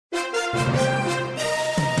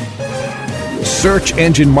Search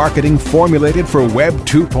engine marketing formulated for Web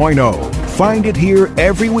 2.0. Find it here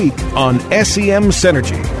every week on SEM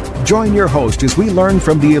Synergy. Join your host as we learn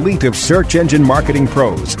from the elite of search engine marketing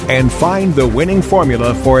pros and find the winning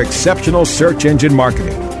formula for exceptional search engine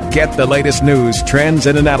marketing. Get the latest news, trends,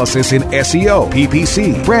 and analysis in SEO,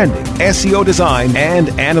 PPC, branding, SEO design, and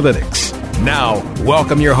analytics. Now,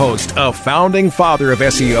 welcome your host, a founding father of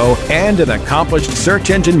SEO and an accomplished search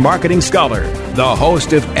engine marketing scholar, the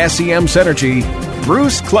host of SEM Synergy,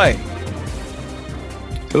 Bruce Clay.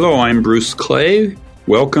 Hello, I'm Bruce Clay.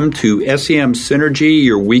 Welcome to SEM Synergy,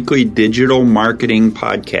 your weekly digital marketing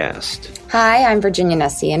podcast. Hi, I'm Virginia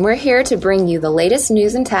Nessie, and we're here to bring you the latest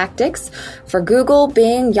news and tactics for Google,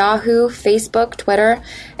 Bing, Yahoo, Facebook, Twitter,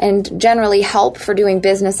 and generally help for doing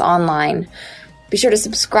business online. Be sure to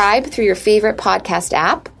subscribe through your favorite podcast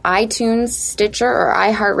app, iTunes, Stitcher, or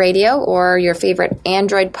iHeartRadio, or your favorite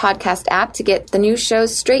Android podcast app to get the new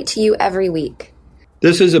shows straight to you every week.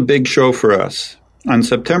 This is a big show for us. On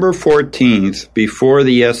September 14th, before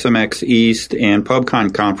the SMX East and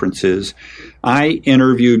PubCon conferences, I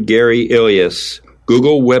interviewed Gary Illyes,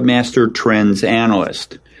 Google Webmaster Trends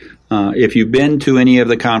Analyst. If you've been to any of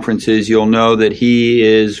the conferences, you'll know that he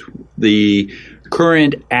is the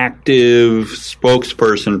current active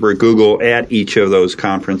spokesperson for Google at each of those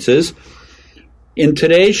conferences. In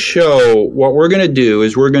today's show, what we're going to do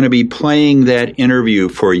is we're going to be playing that interview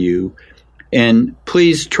for you. And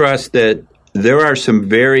please trust that there are some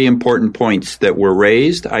very important points that were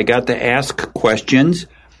raised. I got to ask questions,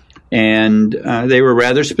 and they were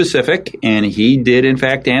rather specific, and he did, in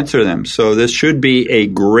fact, answer them. So this should be a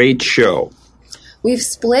great show. We've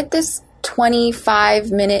split this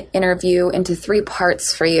 25-minute interview into 3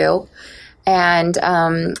 parts for you. And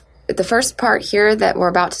the first part here that we're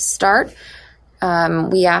about to start,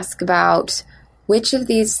 we ask about which of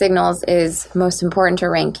these signals is most important to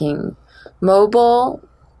ranking: mobile,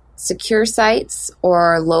 secure sites,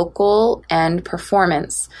 or local and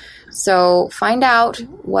performance. So find out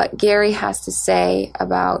what Gary has to say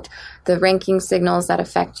about the ranking signals that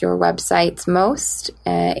affect your websites most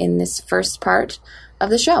in this first part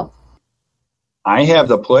of the show. I have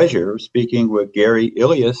the pleasure of speaking with Gary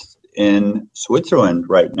Illyes in Switzerland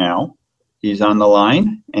right now. He's on the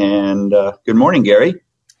line, and good morning, Gary.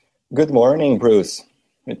 Good morning, Bruce.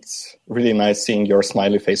 It's really nice seeing your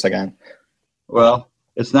smiley face again. Well,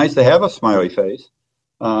 it's nice to have a smiley face.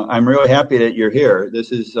 I'm really happy that you're here.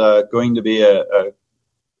 This is going to be a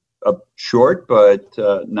short but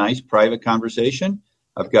nice private conversation.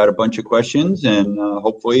 I've got a bunch of questions, and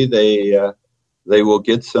hopefully they will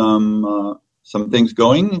get some things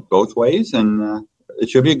going both ways, and it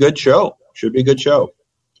should be a good show.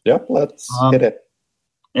 Yeah, let's hit it.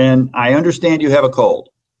 And I understand you have a cold.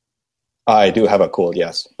 I do have a cold,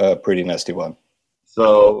 yes, a pretty nasty one.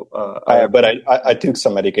 So, but I took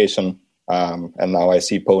some medication, and now I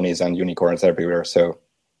see ponies and unicorns everywhere. So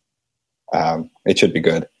it should be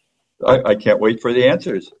good. I can't wait for the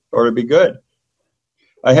answers, or it'll be good.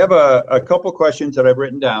 I have a couple questions that I've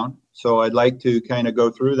written down, so I'd like to kind of go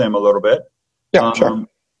through them a little bit. Yeah, sure.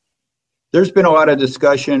 There's been a lot of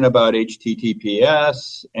discussion about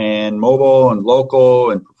HTTPS and mobile and local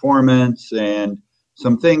and performance and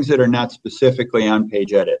some things that are not specifically on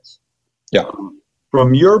page edits. Yeah.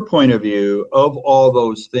 From your point of view, of all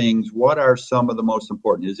those things, what are some of the most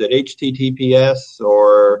important? Is it HTTPS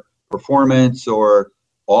or performance or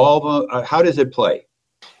all of them? How does it play?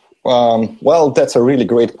 Well, that's a really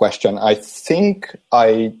great question. I think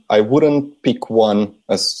I wouldn't pick one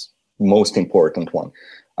as most important one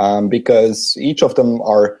because each of them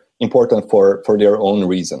are important for their own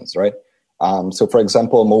reasons, right? So, for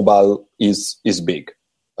example, mobile is big.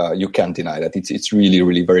 You can't deny that. It's really,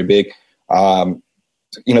 really very big.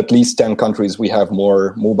 In at least 10 countries, we have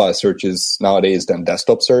more mobile searches nowadays than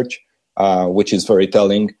desktop search, which is very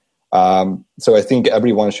telling. So I think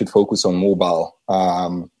everyone should focus on mobile,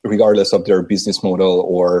 regardless of their business model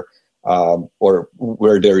or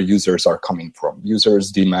where their users are coming from. Users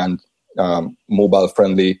demand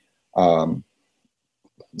mobile-friendly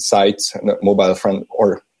sites, mobile-friendly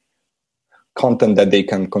or content that they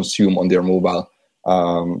can consume on their mobile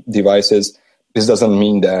devices. This doesn't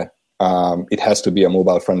mean that it has to be a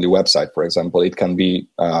mobile-friendly website, for example. It can be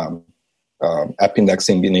app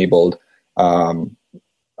indexing enabled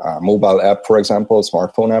mobile app, for example,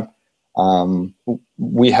 smartphone app.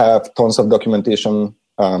 We have tons of documentation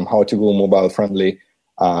how to go mobile-friendly,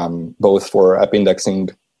 both for app indexing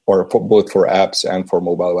or both for apps and for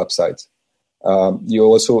mobile websites. You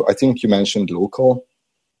also, I think you mentioned local.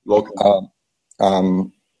 Like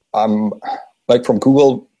from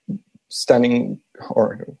Google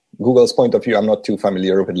Google's point of view, I'm not too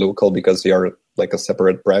familiar with local because they are like a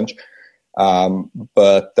separate branch.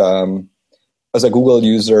 But as a Google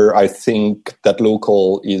user, I think that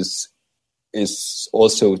local is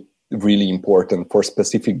also really important for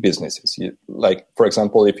specific businesses. Like, for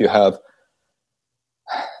example, if you have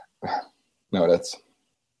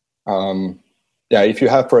if you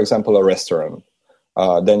have, for example, a restaurant,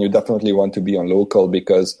 then you definitely want to be on local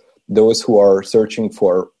because those who are searching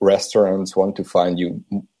for restaurants want to find you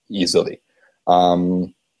easily.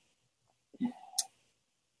 To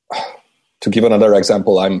give another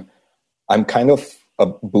example, I'm kind of a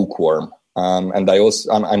bookworm, and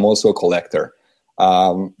I'm also a collector.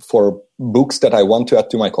 For books that I want to add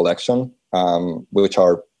to my collection, which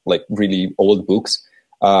are like really old books,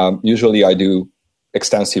 usually I do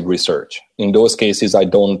extensive research. In those cases, I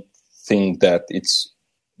don't think that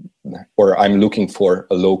I'm looking for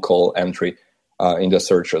a local entry in the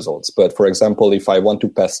search results. But for example, if I want to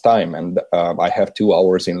pass time and I have 2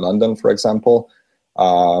 hours in London, for example,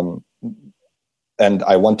 and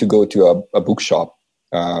I want to go to a bookshop,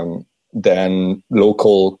 then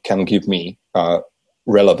local can give me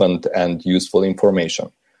relevant and useful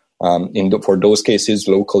information. For those cases,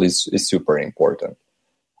 local is super important.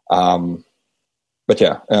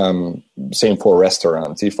 Same for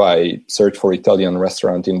restaurants. If I search for Italian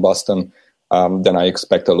restaurant in Boston, then I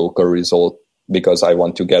expect a local result because I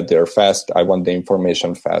want to get there fast. I want the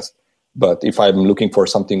information fast. But if I'm looking for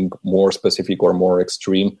something more specific or more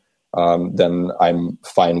extreme, then I'm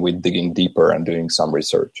fine with digging deeper and doing some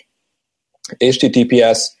research.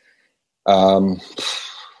 HTTPS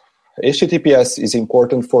is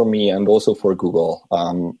important for me and also for Google.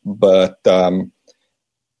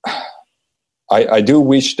 I do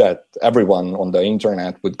wish that everyone on the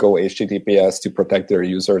internet would go HTTPS to protect their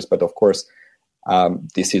users, but of course,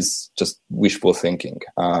 this is just wishful thinking.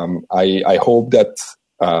 I hope that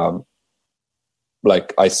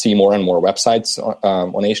I see more and more websites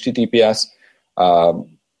on HTTPS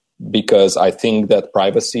because I think that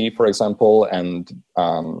privacy, for example, and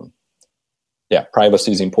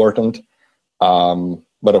privacy is important.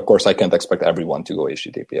 But of course, I can't expect everyone to go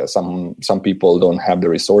HTTPS. Some people don't have the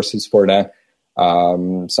resources for that.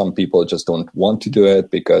 Some people just don't want to do it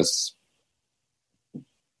because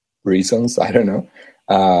reasons, I don't know.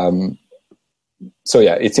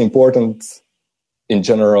 It's important in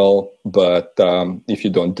general, but if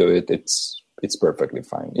you don't do it, it's perfectly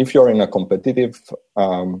fine. If you're in a competitive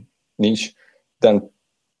niche, then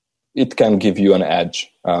it can give you an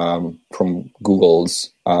edge from Google's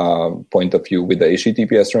point of view with the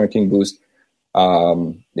HTTPS ranking boost.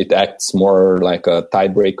 It acts more like a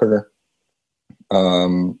tiebreaker.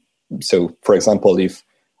 So, for example, if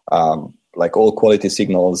all quality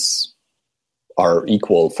signals are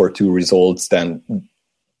equal for 2 results, then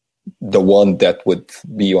the one that would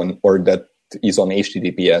be on or that is on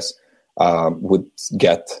HTTPS would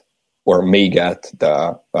get or may get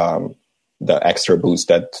the extra boost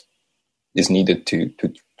that is needed to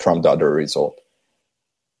trump the other result.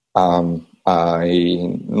 I'm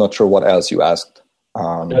not sure what else you asked.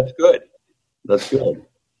 That's good.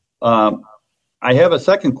 I have a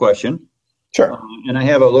second question. Sure. And I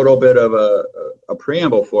have a little bit of a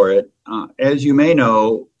preamble for it. As you may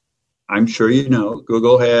know, I'm sure you know,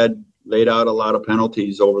 Google had laid out a lot of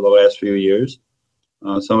penalties over the last few years.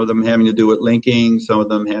 Some of them having to do with linking, some of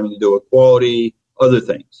them having to do with quality, other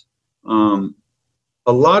things.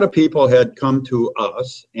 A lot of people had come to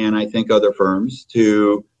us, and I think other firms,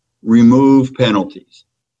 to remove penalties.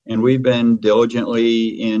 And we've been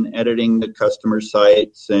diligently in editing the customer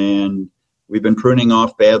sites, and we've been pruning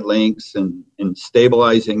off bad links and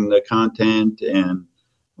stabilizing the content. And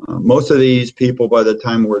most of these people, by the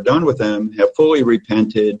time we're done with them, have fully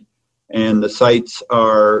repented, and the sites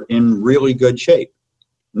are in really good shape.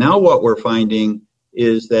 Now what we're finding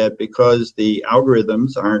is that because the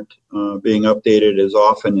algorithms aren't being updated as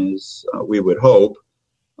often as we would hope,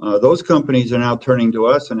 those companies are now turning to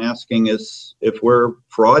us and asking us if we're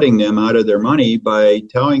frauding them out of their money by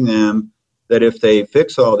telling them that if they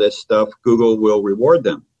fix all this stuff, Google will reward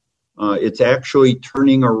them. It's actually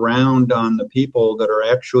turning around on the people that are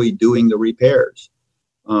actually doing the repairs.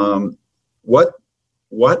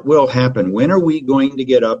 What will happen? When are we going to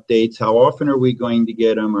get updates? How often are we going to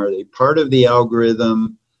get them? Are they part of the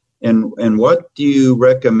algorithm? And what do you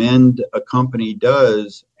recommend a company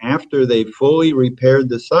does after they've fully repaired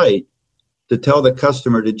the site to tell the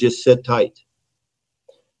customer to just sit tight?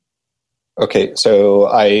 Okay, so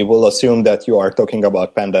I will assume that you are talking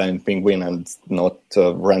about Panda and Penguin and not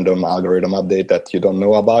a random algorithm update that you don't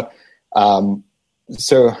know about.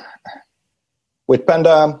 So with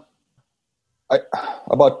Panda,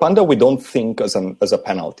 about Panda, we don't think as a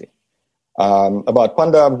penalty. About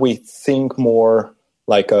Panda, we think more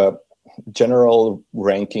like a general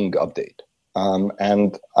ranking update.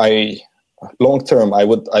 And long term, I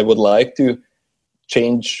would like to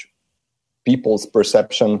change people's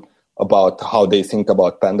perception about how they think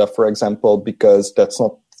about Panda, for example, because that's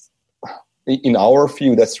not, in our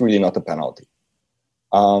view, that's really not a penalty.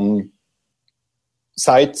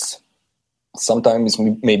 Sites sometimes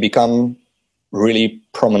may become really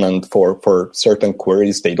prominent for certain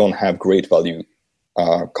queries they don't have great value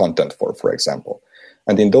content for example.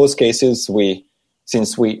 And in those cases,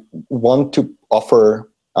 since we want to offer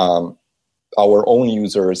our own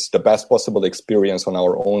users the best possible experience on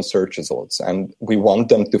our own search results, and we want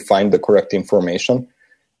them to find the correct information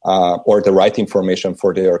or the right information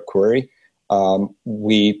for their query,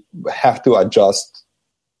 we have to adjust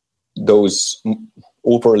those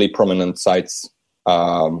overly prominent sites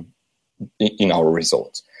in our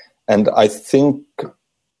results. And I think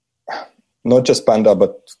not just Panda,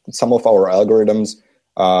 but some of our algorithms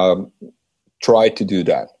try to do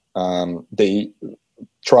that. They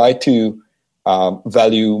try to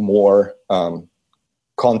value more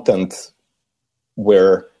content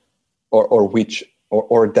where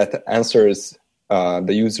or that answers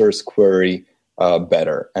the user's query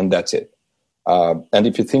better, and that's it. And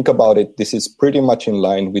if you think about it, this is pretty much in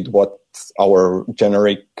line with what our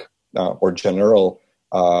generic or general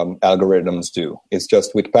algorithms do. It's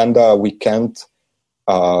just with Panda, we can't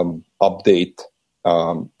update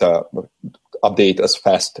as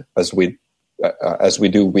fast as we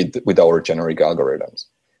do with our generic algorithms.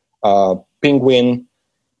 Penguin.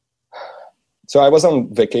 So I was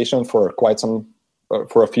on vacation for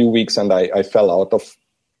a few weeks, and I fell out of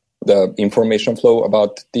the information flow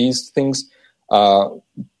about these things.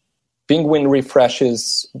 Penguin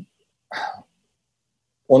refreshes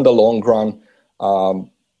on the long run,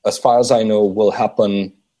 as far as I know, will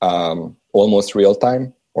happen almost real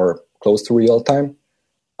time or close to real time.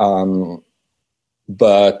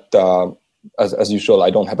 But as usual,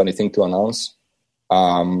 I don't have anything to announce.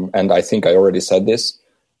 And I think I already said this.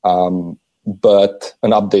 But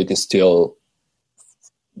an update is still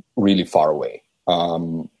really far away.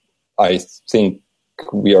 I think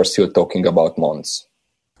we are still talking about months.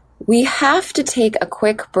 We have to take a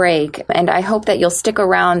quick break, and I hope that you'll stick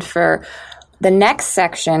around for the next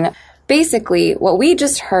section. Basically, what we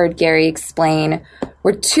just heard Gary explain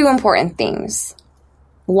were two important things.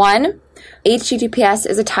 One, HTTPS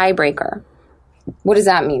is a tiebreaker. What does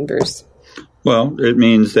that mean, Bruce? Well, it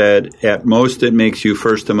means that at most it makes you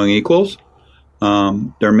first among equals.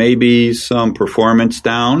 There may be some performance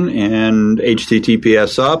down and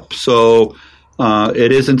HTTPS up, so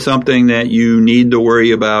it isn't something that you need to worry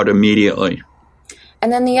about immediately.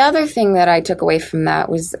 And then the other thing that I took away from that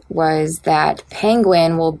was that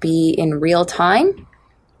Penguin will be in real time?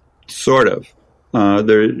 Sort of.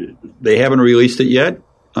 They haven't released it yet.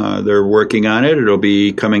 They're working on it. It'll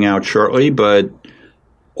be coming out shortly. But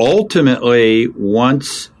ultimately,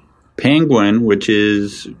 once Penguin, which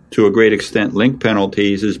is to a great extent link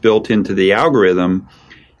penalties, is built into the algorithm,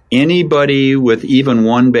 anybody with even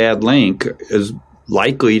one bad link is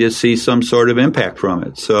likely to see some sort of impact from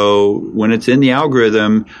it. So when it's in the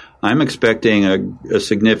algorithm, I'm expecting a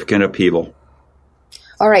significant upheaval.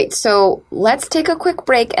 All right, so let's take a quick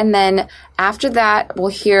break, and then after that, we'll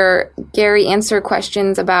hear Gary answer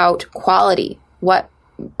questions about quality.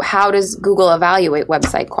 How does Google evaluate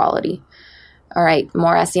website quality? All right,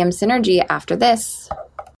 more SEM Synergy after this.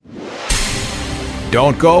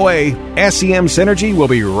 Don't go away. SEM Synergy will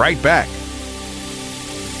be right back.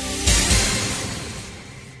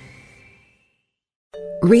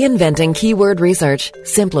 Reinventing keyword research,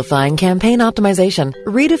 simplifying campaign optimization,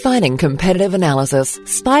 redefining competitive analysis.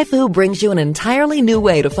 SpyFu brings you an entirely new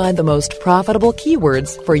way to find the most profitable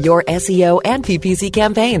keywords for your SEO and PPC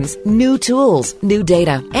campaigns. New tools, new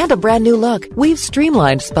data, and a brand new look. We've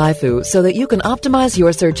streamlined SpyFu so that you can optimize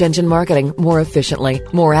your search engine marketing more efficiently,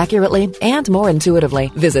 more accurately, and more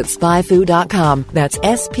intuitively. Visit spyfu.com. That's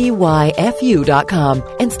SPYFU.com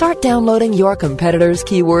and start downloading your competitors'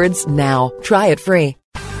 keywords now. Try it free.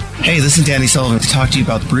 Hey, this is Danny Sullivan to talk to you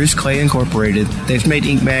about Bruce Clay Incorporated. They've made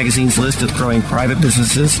Inc. Magazine's list of growing private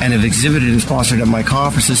businesses and have exhibited and sponsored at my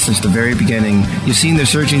conferences since the very beginning. You've seen their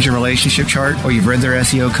search engine relationship chart, or you've read their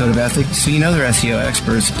SEO code of ethics, so you know they're SEO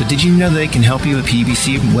experts. But did you know they can help you with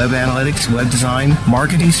PPC, web analytics, web design,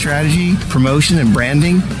 marketing strategy, promotion, and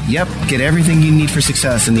branding? Yep, get everything you need for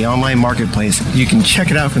success in the online marketplace. You can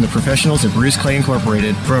check it out from the professionals at Bruce Clay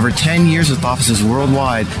Incorporated. For over 10 years with offices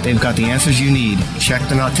worldwide, they've got the answers you need. Check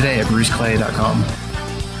them out today at bruceclay.com.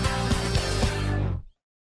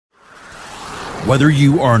 Whether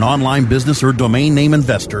you are an online business or domain name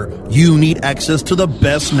investor, you need access to the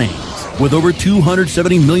best names. With over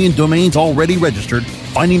 270 million domains already registered,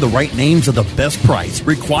 finding the right names at the best price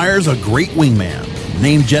requires a great wingman.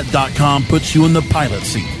 Namejet.com puts you in the pilot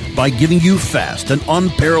seat by giving you fast and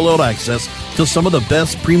unparalleled access to some of the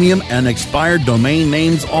best premium and expired domain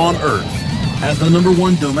names on earth. As the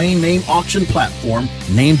 #1 domain name auction platform,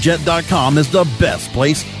 Namejet.com is the best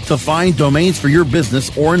place to find domains for your business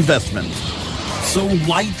or investment. So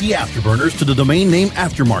light the afterburners to the domain name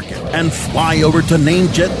aftermarket and fly over to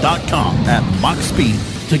Namejet.com at Mach speed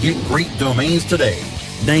to get great domains today.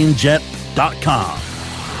 Namejet.com.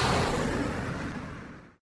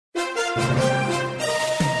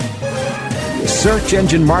 Search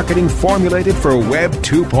engine marketing formulated for Web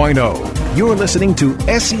 2.0. You're listening to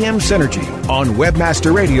SEM Synergy on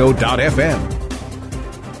webmasterradio.fm.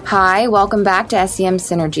 Hi, welcome back to SEM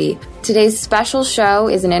Synergy. Today's special show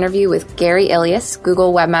is an interview with Gary Illyes,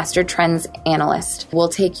 Google Webmaster Trends Analyst. We'll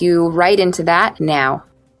take you right into that now.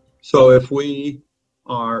 So if we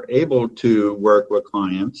are able to work with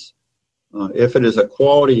clients, if it is a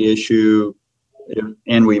quality issue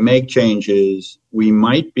and we make changes, we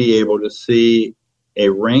might be able to see a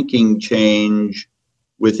ranking change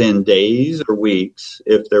within days or weeks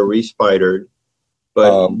if they're respidered.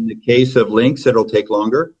 But in the case of links, it'll take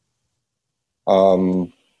longer.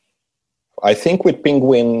 I think with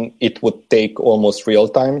Penguin, it would take almost real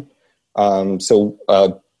time. So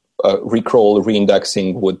recrawl,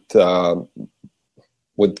 reindexing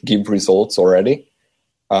would give results already.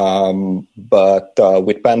 But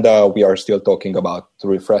with Panda, we are still talking about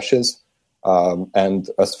refreshes. And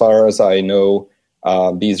as far as I know,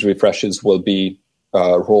 these refreshes will be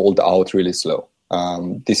rolled out really slow.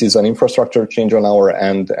 This is an infrastructure change on our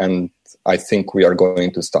end, and I think we are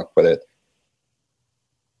going to stick with it.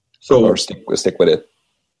 Stick with it.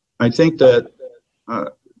 I think that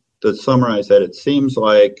to summarize that, it seems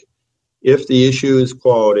like if the issue is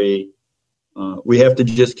quality, we have to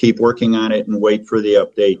just keep working on it and wait for the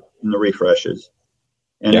update and the refreshes.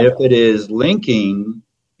 And if it is linking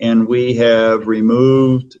and we have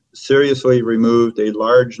seriously removed a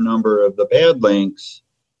large number of the bad links,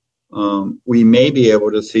 we may be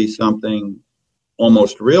able to see something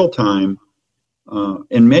almost real time.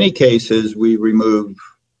 In many cases, we remove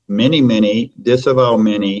many, disavow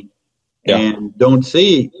many, and don't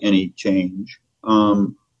see any change.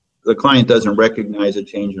 The client doesn't recognize a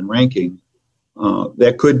change in ranking.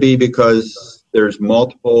 That could be because there's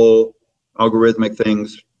multiple algorithmic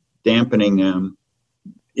things dampening them.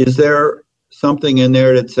 Is there something in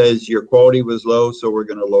there that says your quality was low, so we're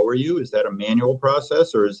going to lower you? Is that a manual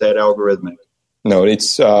process or is that algorithmic? No,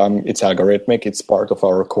 it's algorithmic. It's part of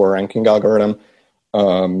our core ranking algorithm.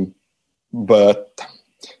 But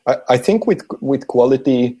I think with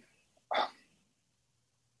quality,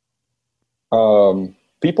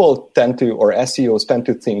 people tend to, or SEOs tend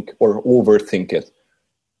to think or overthink it.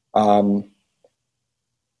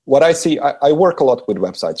 What I see, I work a lot with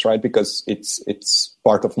websites, right? Because it's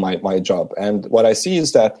part of my job. And what I see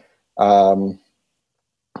is that in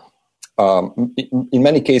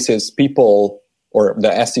many cases, people or the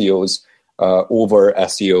SEOs over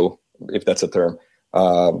SEO, if that's a term,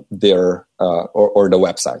 or the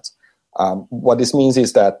websites. What this means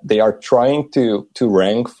is that they are trying to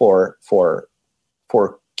rank for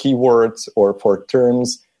keywords or for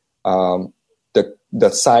terms the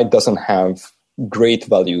site doesn't have great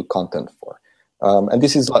value content for. And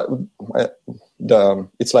this is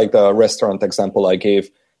it's like the restaurant example I gave.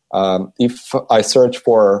 If I search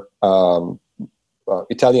for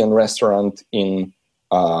Italian restaurant in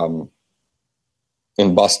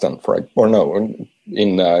Boston,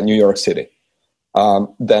 in New York City,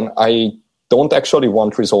 then I don't actually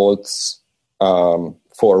want results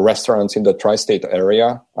for restaurants in the tri-state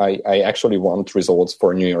area. I actually want results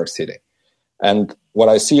for New York City. And what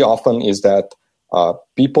I see often is that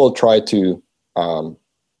people try to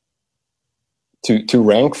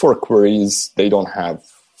rank for queries they don't have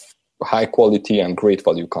high quality and great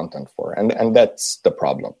value content for, and that's the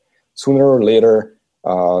problem. Sooner or later,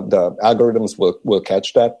 the algorithms will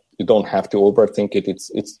catch that. You don't have to overthink it.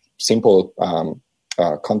 It's simple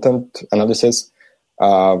content analysis,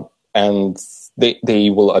 and they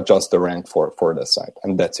will adjust the rank for the site,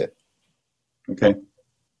 and that's it. Okay,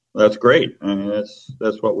 that's great. I mean,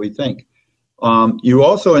 that's what we think. You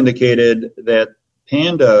also indicated that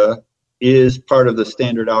Panda is part of the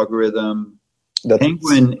standard algorithm.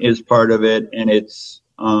 Penguin is part of it, and it's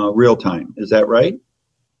real time. Is that right?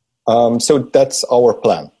 So that's our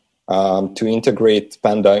plan, to integrate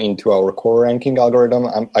Panda into our core ranking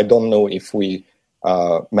algorithm. I don't know if we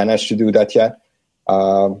managed to do that yet.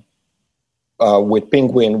 with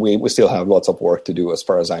Penguin, we still have lots of work to do, as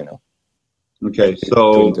far as I know. Okay,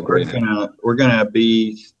 so we're gonna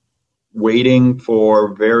be waiting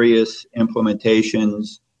for various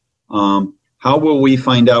implementations. How will we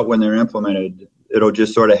find out when they're implemented? It'll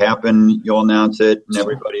just sort of happen. You'll announce it, and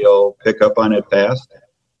everybody will pick up on it fast.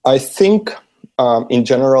 I think, in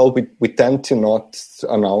general, we tend to not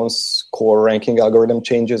announce core ranking algorithm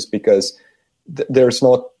changes because there's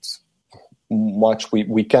not much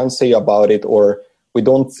we can say about it, or we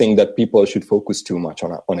don't think that people should focus too much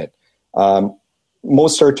on it.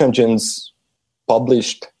 Most search engines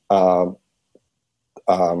published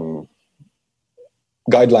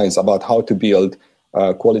guidelines about how to build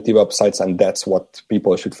quality websites, and that's what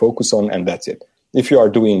people should focus on, and that's it. If you are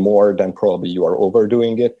doing more, then probably you are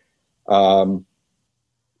overdoing it.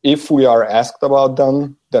 If we are asked about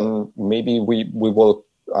them, then maybe we will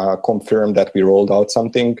confirm that we rolled out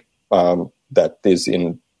something that is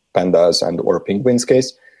in Pandas and or Penguin's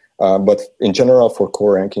case. But in general, for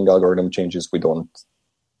core ranking algorithm changes, we don't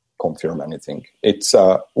confirm anything. It's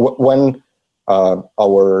when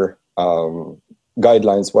our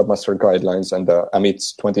guidelines, Webmaster guidelines, and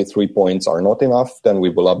Amit's 23 points are not enough, then we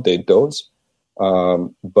will update those.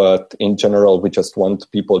 But in general, we just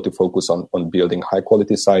want people to focus on building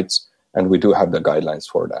high-quality sites, and we do have the guidelines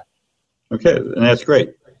for that. Okay, and that's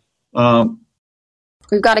great.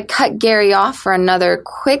 We've got to cut Gary off for another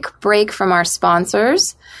quick break from our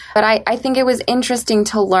sponsors. But I think it was interesting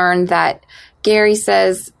to learn that Gary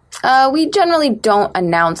says, we generally don't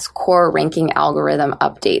announce core ranking algorithm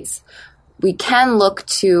updates. We can look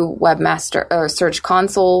to Webmaster or Search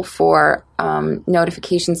Console for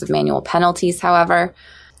notifications of manual penalties, however.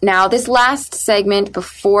 Now, this last segment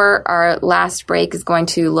before our last break is going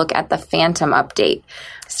to look at the Phantom update.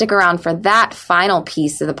 Stick around for that final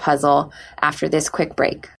piece of the puzzle after this quick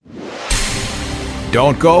break.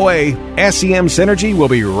 Don't go away. SEM Synergy will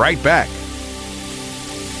be right back.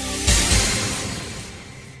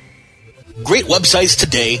 Great websites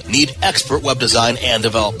today need expert web design and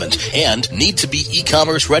development and need to be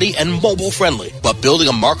e-commerce ready and mobile friendly. But building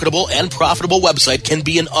a marketable and profitable website can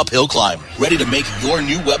be an uphill climb. Ready to make your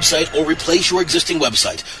new website or replace your existing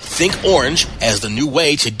website? Think Orange as the new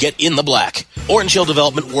way to get in the black. Orange Hill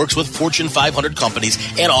Development works with Fortune 500 companies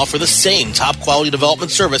and offer the same top quality development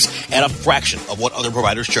service at a fraction of what other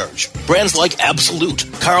providers charge. Brands like Absolute,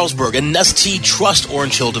 Carlsberg, and Nestea trust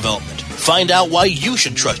Orange Hill Development. Find out why you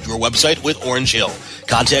should trust your website with Orange Hill.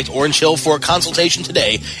 Contact Orange Hill for a consultation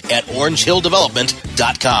today at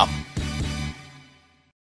orangehilldevelopment.com.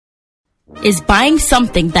 Is buying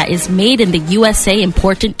something that is made in the USA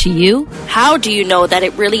important to you? How do you know that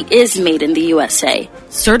it really is made in the USA?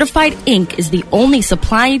 Certified Inc. is the only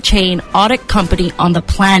supply chain audit company on the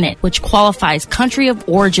planet which qualifies country of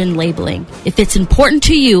origin labeling. If it's important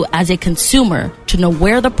to you as a consumer to know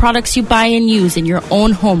where the products you buy and use in your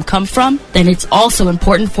own home come from, then it's also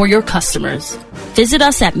important for your customers. Visit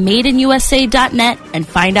us at madeinusa.net and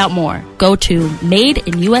find out more. Go to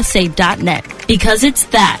madeinusa.net because it's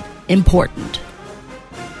that important.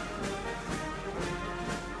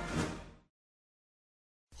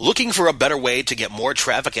 Looking for a better way to get more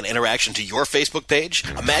traffic and interaction to your Facebook page?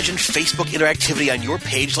 Imagine Facebook interactivity on your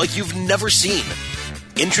page like you've never seen.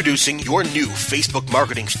 Introducing your new Facebook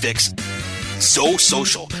marketing fix, So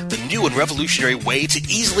Social, the new and revolutionary way to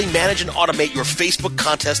easily manage and automate your Facebook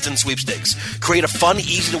contests and sweepstakes. Create a fun,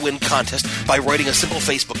 easy-to-win contest by writing a simple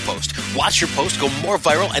Facebook post. Watch your post go more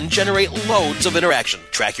viral and generate loads of interaction.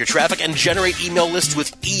 Track your traffic and generate email lists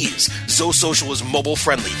with ease. So Social is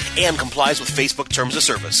mobile-friendly and complies with Facebook Terms of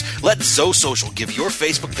Service. Let So Social give your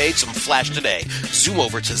Facebook page some flash today. Zoom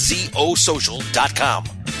over to zosocial.com.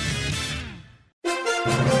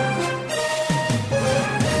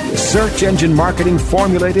 Search engine marketing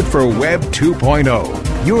formulated for Web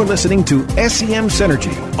 2.0. You're listening to SEM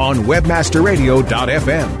Synergy on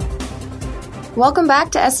webmasterradio.fm. Welcome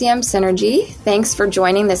back to SEM Synergy. Thanks for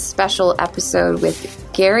joining this special episode with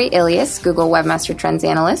Gary Illyes, Google Webmaster Trends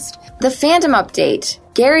Analyst. The Phantom update.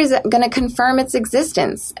 Gary's going to confirm its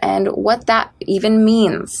existence and what that even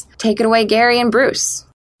means. Take it away, Gary and Bruce.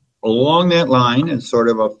 Along that line, as sort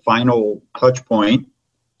of a final touch point,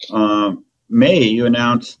 May, you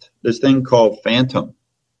announced this thing called Phantom.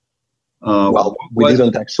 Well, we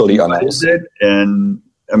didn't actually announce it. And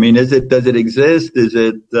I mean, does it exist? Is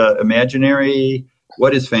it imaginary?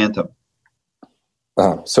 What is Phantom?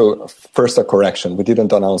 So first, a correction. We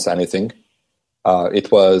didn't announce anything.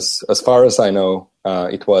 It was, as far as I know,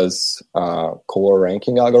 it was core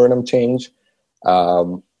ranking algorithm change.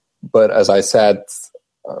 But as I said,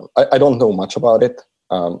 I don't know much about it.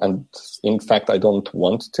 And in fact, I don't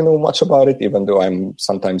want to know much about it, even though I'm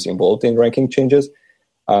sometimes involved in ranking changes.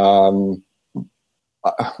 I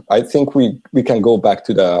think we can go back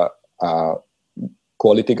to the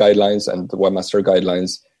quality guidelines and the Webmaster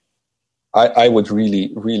guidelines. I would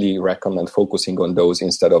really recommend focusing on those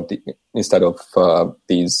instead of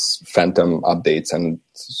these phantom updates and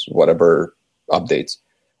whatever updates.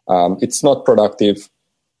 It's not productive,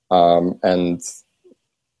 and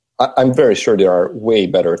I'm very sure there are way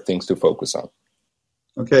better things to focus on.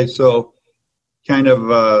 Okay, so kind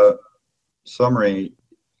of summary.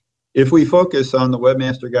 If we focus on the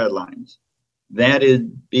Webmaster guidelines,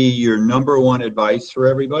 that'd be your number one advice for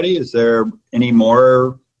everybody. Is there any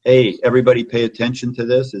more? Hey, everybody pay attention to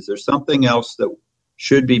this. Is there something else that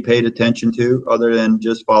should be paid attention to other than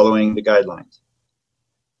just following the guidelines?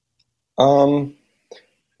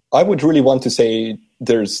 I would really want to say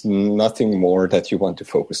there's nothing more that you want to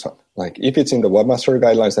focus on. Like if it's in the Webmaster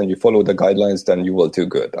guidelines and you follow the guidelines, then you will do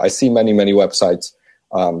good. I see many websites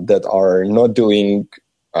that are not doing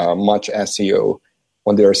much SEO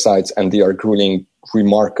on their sites, and they are growing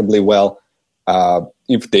remarkably well.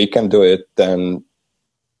 If they can do it, then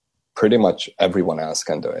pretty much everyone else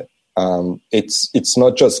can do it. It's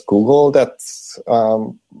not just Google that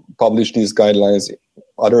published these guidelines.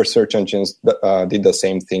 Other search engines did the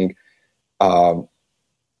same thing.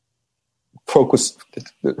 Focus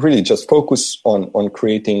on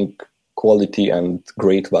creating quality and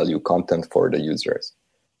great value content for the users.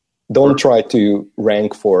 Don't try to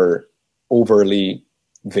rank for overly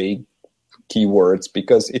vague keywords,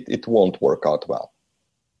 because it won't work out well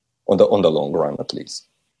on the long run, at least.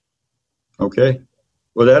 Okay.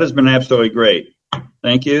 Well, that has been absolutely great.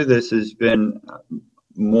 Thank you. This has been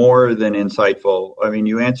more than insightful. I mean,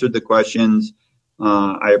 you answered the questions.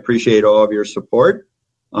 I appreciate all of your support.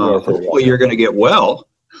 Hopefully you're going to get well.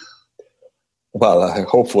 Well,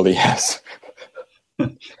 hopefully, yes.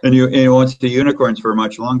 and you won't see unicorns for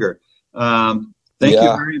much longer. Thank you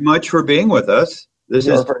very much for being with us.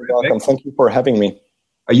 You're very welcome. Thank you for having me.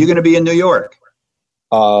 Are you going to be in New York?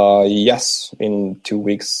 Yes, in 2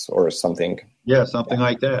 weeks or something. Yeah, something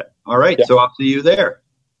like that. All right, so I'll see you there.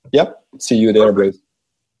 Yep, see you there, Bruce.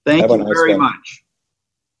 Thank you very much.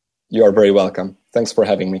 You are very welcome. Thanks for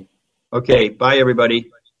having me. Okay, bye, everybody.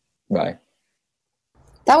 Bye.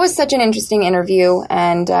 That was such an interesting interview,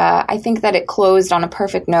 and I think that it closed on a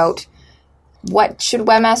perfect note. What should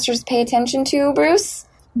webmasters pay attention to, Bruce?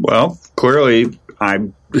 Well, clearly,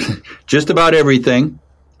 I'm just about everything,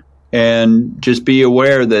 and just be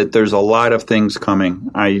aware that there's a lot of things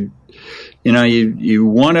coming. You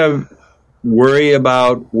want to worry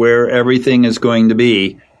about where everything is going to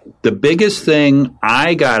be. The biggest thing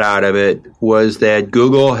I got out of it was that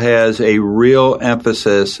Google has a real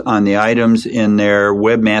emphasis on the items in their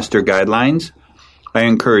Webmaster guidelines. I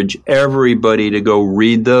encourage everybody to go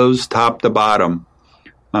read those top to bottom.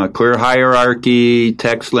 Clear hierarchy,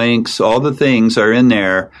 text links, all the things are in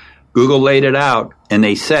there. Google laid it out, and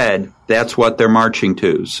they said that's what they're marching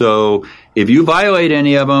to. So if you violate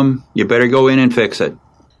any of them, you better go in and fix it.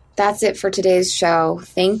 That's it for today's show.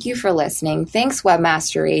 Thank you for listening. Thanks,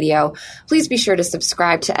 Webmaster Radio. Please be sure to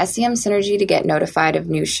subscribe to SEM Synergy to get notified of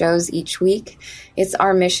new shows each week. It's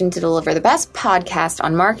our mission to deliver the best podcast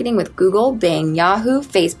on marketing with Google, Bing, Yahoo,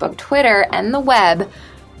 Facebook, Twitter, and the web.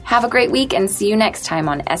 Have a great week and see you next time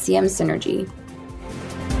on SEM Synergy.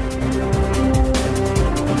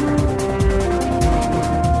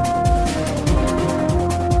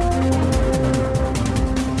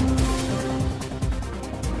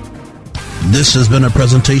 This has been a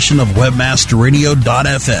presentation of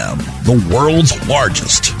WebmasterRadio.fm, the world's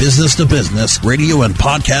largest business-to-business radio and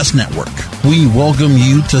podcast network. We welcome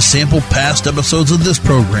you to sample past episodes of this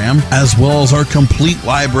program, as well as our complete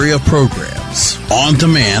library of programs, on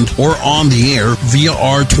demand or on the air via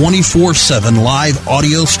our 24/7 live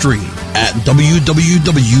audio stream at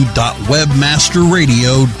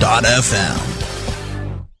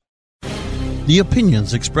www.webmasterradio.fm. The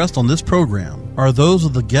opinions expressed on this program are those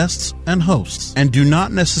of the guests and hosts and do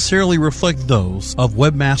not necessarily reflect those of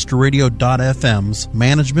WebmasterRadio.fm's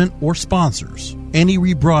management or sponsors. Any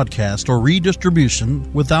rebroadcast or redistribution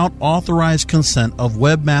without authorized consent of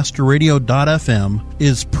WebmasterRadio.fm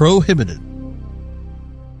is prohibited.